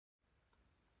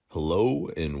Hello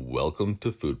and welcome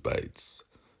to Food Bites.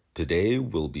 Today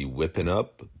we'll be whipping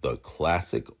up the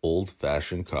classic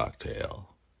old-fashioned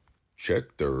cocktail.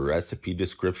 Check the recipe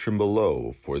description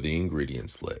below for the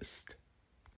ingredients list.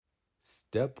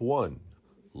 Step 1.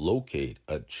 Locate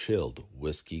a chilled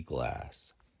whiskey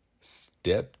glass.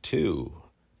 Step 2.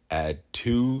 Add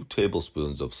 2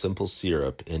 tablespoons of simple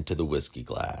syrup into the whiskey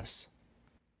glass.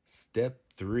 Step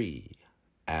 3.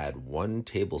 Add 1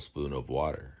 tablespoon of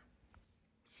water.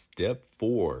 Step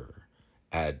 4.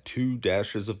 Add 2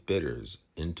 dashes of bitters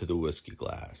into the whiskey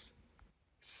glass.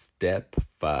 Step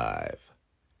 5.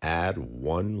 Add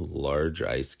 1 large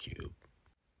ice cube.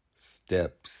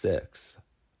 Step 6.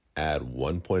 Add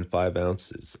 1.5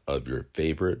 ounces of your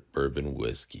favorite bourbon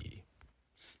whiskey.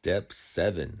 Step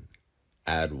 7.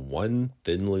 Add 1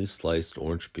 thinly sliced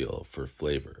orange peel for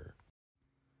flavor.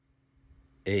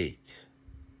 8.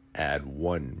 Add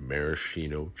 1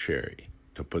 maraschino cherry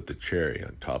to put the cherry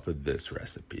on top of this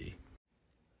recipe.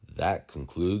 That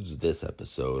concludes this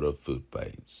episode of Food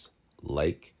Bites.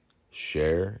 Like,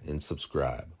 share, and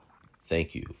subscribe.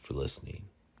 Thank you for listening.